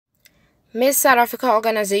Miss South Africa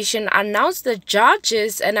organization announced the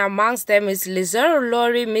judges, and amongst them is Lizelle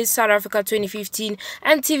Lori, Miss South Africa 2015,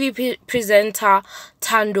 and TV presenter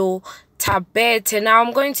Tando Tabete. Now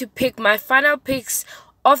I'm going to pick my final picks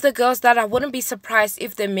of the girls that I wouldn't be surprised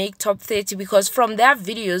if they make top 30, because from their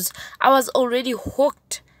videos I was already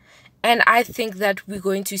hooked. And I think that we're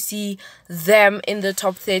going to see them in the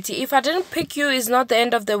top 30. If I didn't pick you, it's not the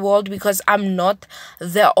end of the world, because I'm not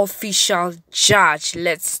the official judge.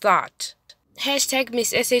 Let's start. Hashtag Miss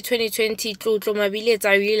SA 2020 Tlotlo Mabile.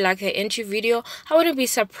 I really like her entry video. I wouldn't be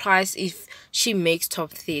surprised if she makes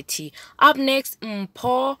top 30. Up next,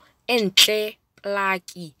 Mpho Entle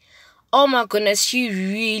Plaki. Oh my goodness, she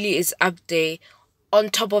really is up there on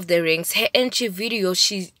top of the rings. Her entry video,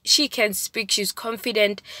 she can speak, she's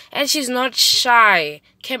confident, and she's not shy.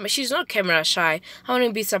 She's not camera shy. I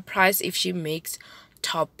wouldn't be surprised if she makes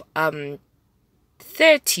top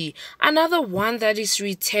 30. Another one that is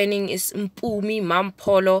returning is Mpumi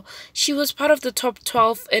Mampolo. She was part of the top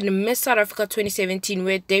 12 in Miss South Africa 2017,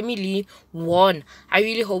 where Demi Lee won. I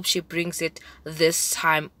really hope she brings it this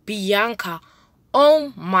time. Bianca,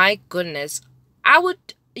 oh my goodness, I would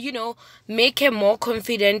make her more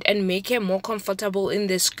confident and make her more comfortable in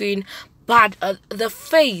the screen, but the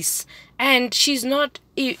face, and she's not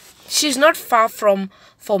far from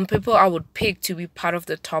people I would pick to be part of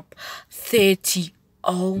the top 30.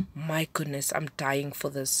 Oh my goodness, I'm dying for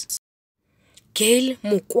this. Gail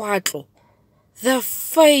Mokwatlo, the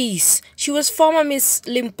face. She was former Miss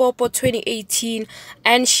Limpopo 2018,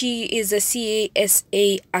 and she is a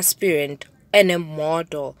CASA aspirant and a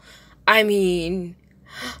model. I mean,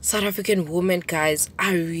 South African women, guys,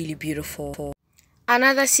 are really beautiful.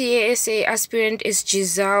 Another CASA aspirant is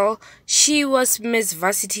Giselle. She was Miss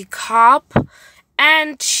Varsity Cup,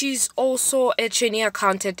 and she's also a trainee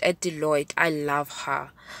accountant at Deloitte. I love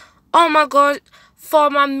her. Oh my god,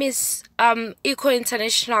 former Miss Eco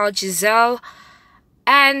International Giselle.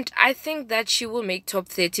 And I think that she will make top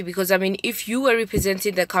 30, because I mean, if you were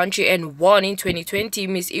representing the country and won in 2020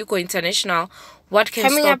 Miss Eco International, what can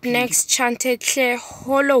Coming stop up you? next, Chantetle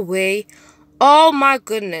Holloway. Oh my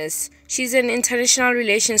goodness, she's an international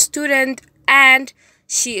relations student, and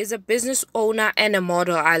she is a business owner and a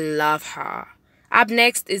model. I love her. Up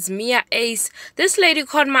next is Mia Ace. This lady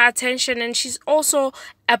caught my attention, and she's also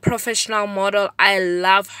a professional model. I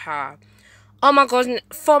love her. Oh my god,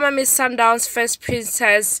 former Miss Sundowns First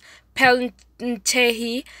Princess Pel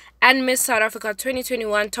Ntehi and Miss South Africa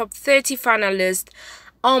 2021 top 30 finalist.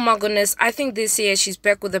 Oh my goodness, I think this year she's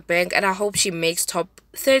back with a bang, and I hope she makes top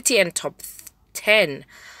 30 and top 10.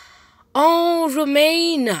 Oh,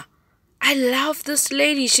 Romaine. I love this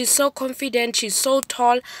lady. She's so confident. She's so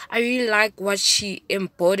tall. I really like what she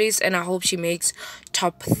embodies, and I hope she makes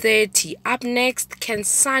top 30. Up next,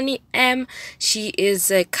 Kensani M. She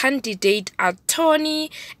is a candidate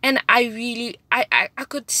attorney, and I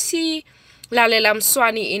could see Lalela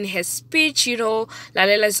Mswani in her speech.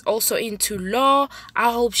 Lalela is also into law.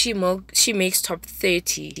 I hope she makes top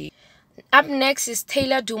 30. Up next is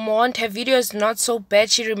Taylor Dumont. Her video is not so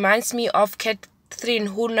bad. She reminds me of Catherine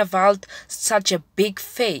Huneveld, such a big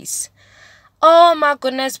face. Oh my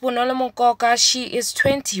goodness, Bonolo Mokoka, she is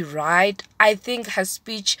 20, right? I think her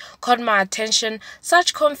speech caught my attention.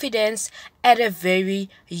 Such confidence at a very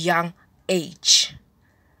young age.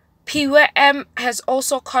 Piwe M has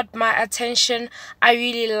also caught my attention. I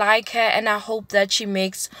really like her, and I hope that she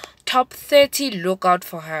makes top 30. Look out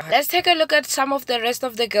for her. Let's take a look at some of the rest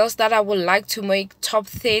of the girls that I would like to make top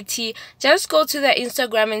 30. Just go to their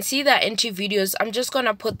Instagram and see their entry videos. I'm just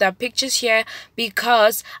gonna put their pictures here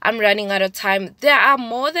because I'm running out of time. There are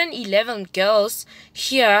more than 11 girls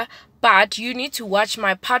here, but you need to watch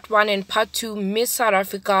my part 1 and part 2 Miss South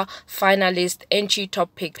Africa finalist entry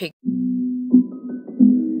top pick.